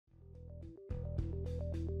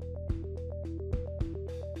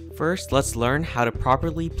First, let's learn how to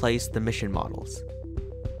properly place the mission models.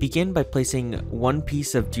 Begin by placing one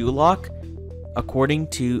piece of duolock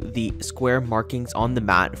according to the square markings on the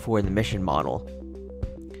mat for the mission model.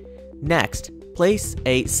 Next, place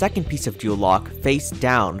a second piece of duolock face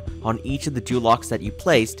down on each of the duolocks that you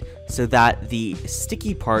placed so that the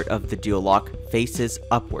sticky part of the duolock faces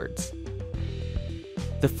upwards.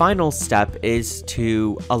 The final step is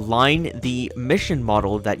to align the mission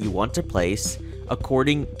model that you want to place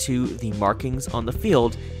according to the markings on the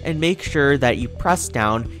field, and make sure that you press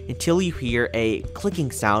down until you hear a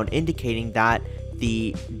clicking sound indicating that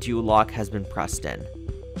the duolock has been pressed in.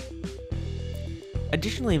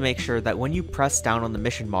 Additionally, make sure that when you press down on the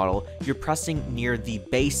mission model, you're pressing near the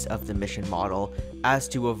base of the mission model as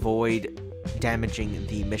to avoid damaging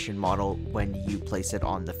the mission model when you place it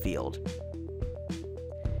on the field.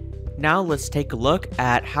 Now let's take a look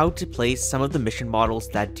at how to place some of the mission models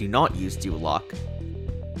that do not use duolock.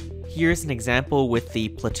 Here's an example with the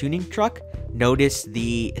platooning truck. Notice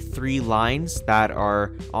the 3 lines that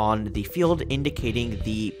are on the field indicating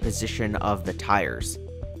the position of the tires.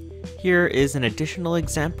 Here is an additional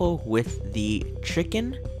example with the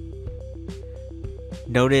chicken.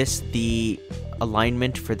 Notice the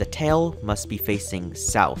alignment for the tail must be facing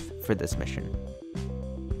south for this mission.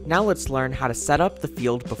 Now let's learn how to set up the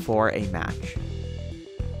field before a match.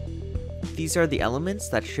 These are the elements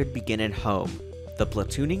that should begin in home: the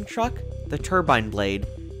platooning truck, the turbine blade,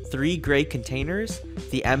 3 gray containers,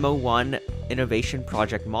 the MO1 Innovation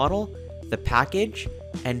Project model, the package,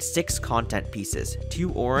 and 6 content pieces,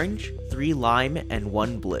 2 orange, 3 lime, and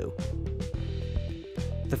 1 blue.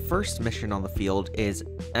 The first mission on the field is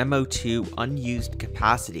MO2 Unused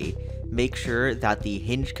Capacity. Make sure that the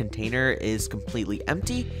hinge container is completely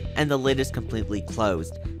empty and the lid is completely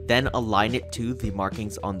closed, then align it to the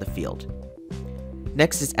markings on the field.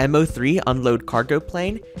 Next is MO3 Unload Cargo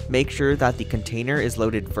Plane. Make sure that the container is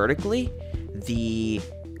loaded vertically, the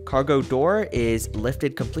cargo door is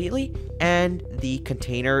lifted completely, and the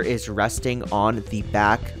container is resting on the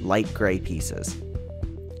back light gray pieces.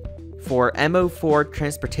 For MO4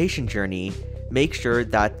 Transportation Journey, make sure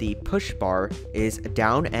that the push bar is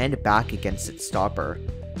down and back against its stopper.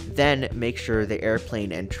 Then make sure the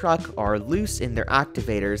airplane and truck are loose in their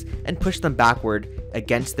activators and push them backward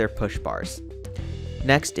against their push bars.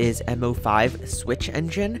 Next is MO5 Switch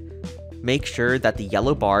Engine. Make sure that the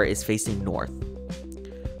yellow bar is facing north.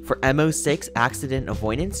 For MO6 Accident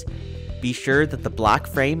Avoidance, be sure that the black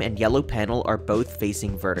frame and yellow panel are both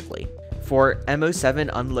facing vertically. For MO7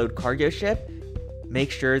 Unload Cargo Ship, make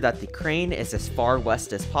sure that the crane is as far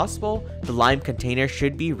west as possible. The lime container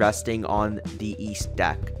should be resting on the east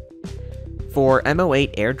deck. For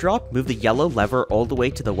MO8 Airdrop, move the yellow lever all the way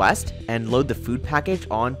to the west and load the food package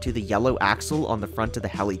onto the yellow axle on the front of the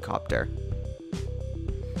helicopter.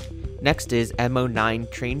 Next is MO9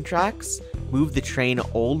 Train Tracks. Move the train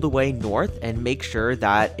all the way north and make sure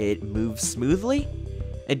that it moves smoothly.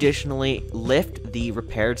 Additionally, lift the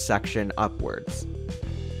repaired section upwards.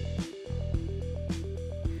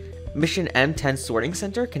 Mission M10 Sorting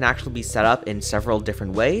Center can actually be set up in several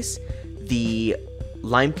different ways. The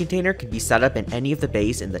lime container can be set up in any of the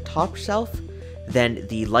bays in the top shelf. Then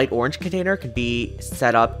the light orange container can be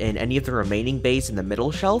set up in any of the remaining bays in the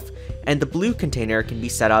middle shelf. And the blue container can be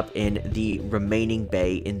set up in the remaining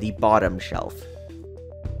bay in the bottom shelf.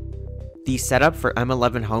 The setup for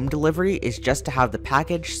M11 Home Delivery is just to have the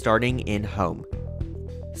package starting in home.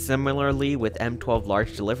 Similarly with M12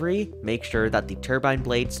 Large Delivery, make sure that the turbine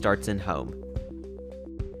blade starts in home.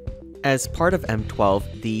 As part of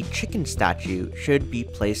M12, the chicken statue should be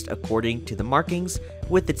placed according to the markings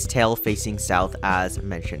with its tail facing south as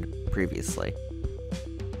mentioned previously.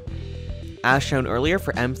 As shown earlier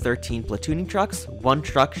for M13 platooning trucks, one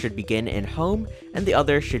truck should begin in home and the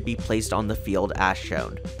other should be placed on the field as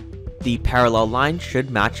shown. The parallel line should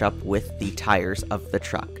match up with the tires of the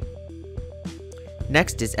truck.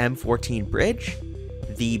 Next is M14 Bridge.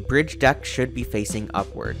 The bridge deck should be facing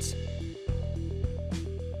upwards.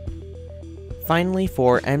 Finally,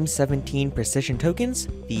 for M17 Precision Tokens,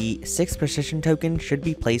 the 6 Precision token should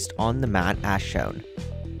be placed on the mat as shown.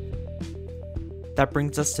 That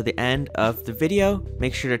brings us to the end of the video.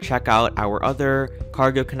 Make sure to check out our other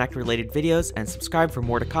Cargo Connect related videos and subscribe for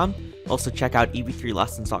more to come. Also check out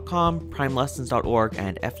ev3lessons.com, primelessons.org,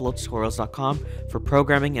 and flotutorials.com for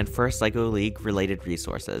programming and First LEGO League related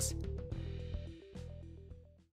resources.